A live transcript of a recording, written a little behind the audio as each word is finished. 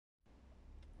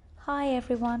Hi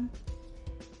everyone.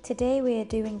 Today we are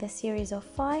doing the series of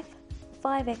five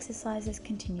exercises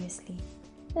continuously.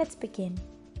 Let's begin.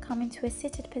 Come into a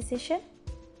seated position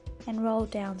and roll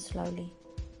down slowly.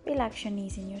 Relax your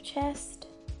knees in your chest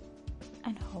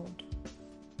and hold.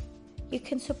 You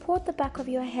can support the back of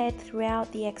your head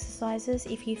throughout the exercises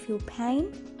if you feel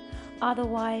pain.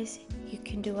 Otherwise, you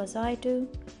can do as I do,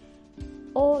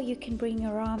 or you can bring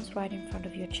your arms right in front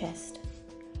of your chest.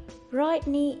 Right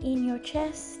knee in your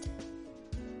chest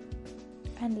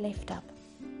and lift up.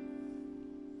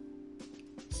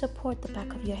 Support the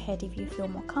back of your head if you feel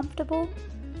more comfortable.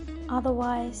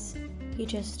 Otherwise, you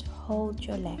just hold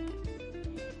your leg.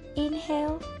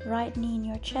 Inhale, right knee in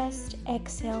your chest.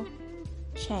 Exhale,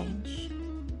 change.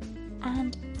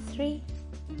 And 3,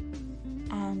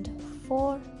 and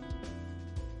 4,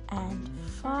 and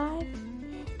 5.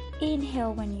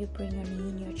 Inhale when you bring your knee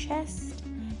in your chest,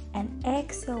 and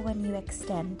exhale when you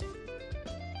extend.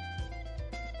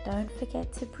 Don't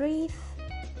forget to breathe,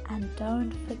 and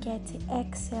don't forget to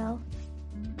exhale.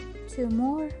 2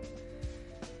 more.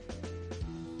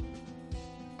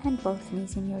 And both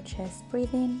knees in your chest.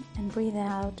 Breathe in and breathe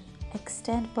out.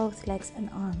 Extend both legs and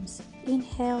arms.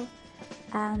 Inhale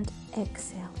and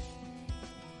exhale.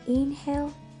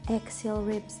 Inhale, exhale,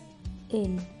 ribs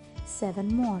in.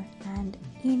 7 more. And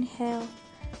inhale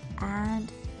and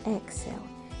exhale.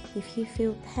 If you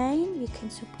feel pain, you can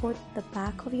support the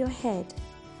back of your head.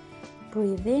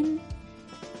 Breathe in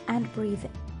and breathe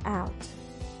out.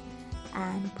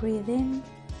 And breathe in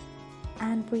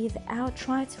and breathe out.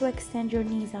 Try to extend your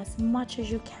knees as much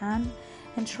as you can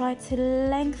and try to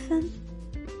lengthen.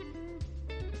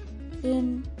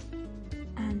 In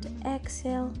and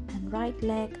exhale, and right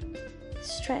leg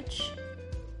stretch.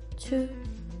 2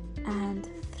 and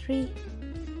 3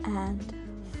 and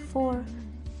 4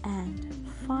 and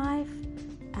 5,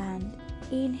 and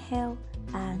inhale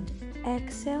and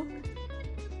exhale.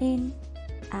 In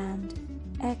and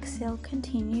exhale.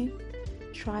 Continue.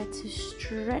 Try to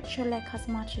stretch your leg as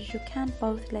much as you can.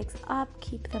 Both legs up.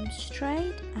 Keep them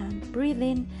straight. And breathe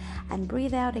in and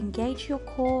breathe out. Engage your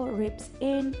core. Ribs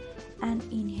in and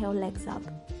inhale, legs up.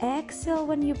 Exhale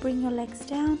when you bring your legs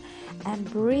down,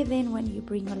 and breathe in when you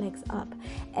bring your legs up.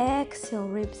 Exhale,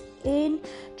 ribs in.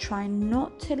 Try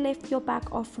not to lift your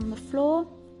back off from the floor,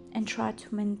 and try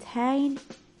to maintain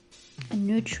a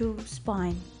neutral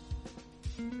spine.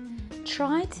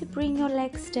 Try to bring your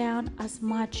legs down as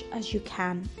much as you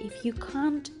can. If you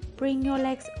can't bring your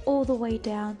legs all the way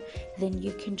down, then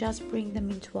you can just bring them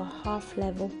into a half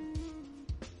level.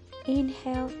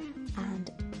 Inhale and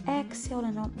exhale,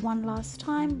 and one last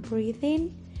time. Breathe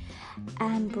in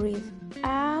and breathe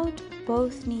out.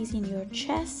 Both knees in your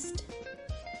chest.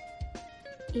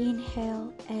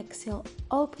 Inhale, exhale,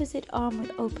 opposite arm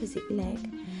with opposite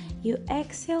leg. You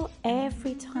exhale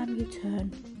every time you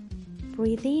turn.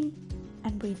 Breathe in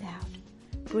and breathe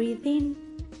out. Breathe in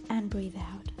and breathe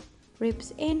out.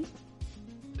 Ribs in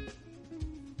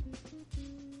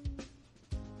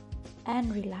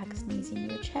and relax, knees in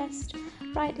your chest.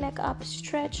 Right leg up,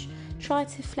 stretch. Try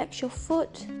to flex your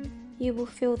foot. You will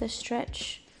feel the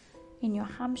stretch in your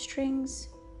hamstrings.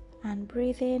 And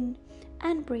breathe in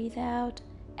and breathe out.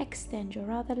 Extend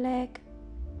your other leg.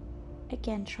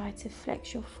 Again, try to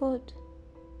flex your foot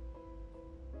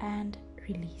and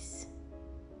release.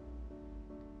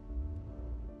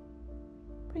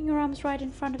 Bring your arms right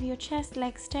in front of your chest,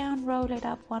 legs down, roll it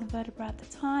up 1 vertebra at a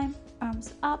time,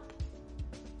 arms up.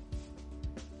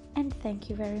 And thank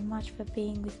you very much for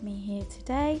being with me here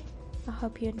today. I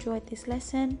hope you enjoyed this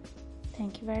lesson.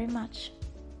 Thank you very much.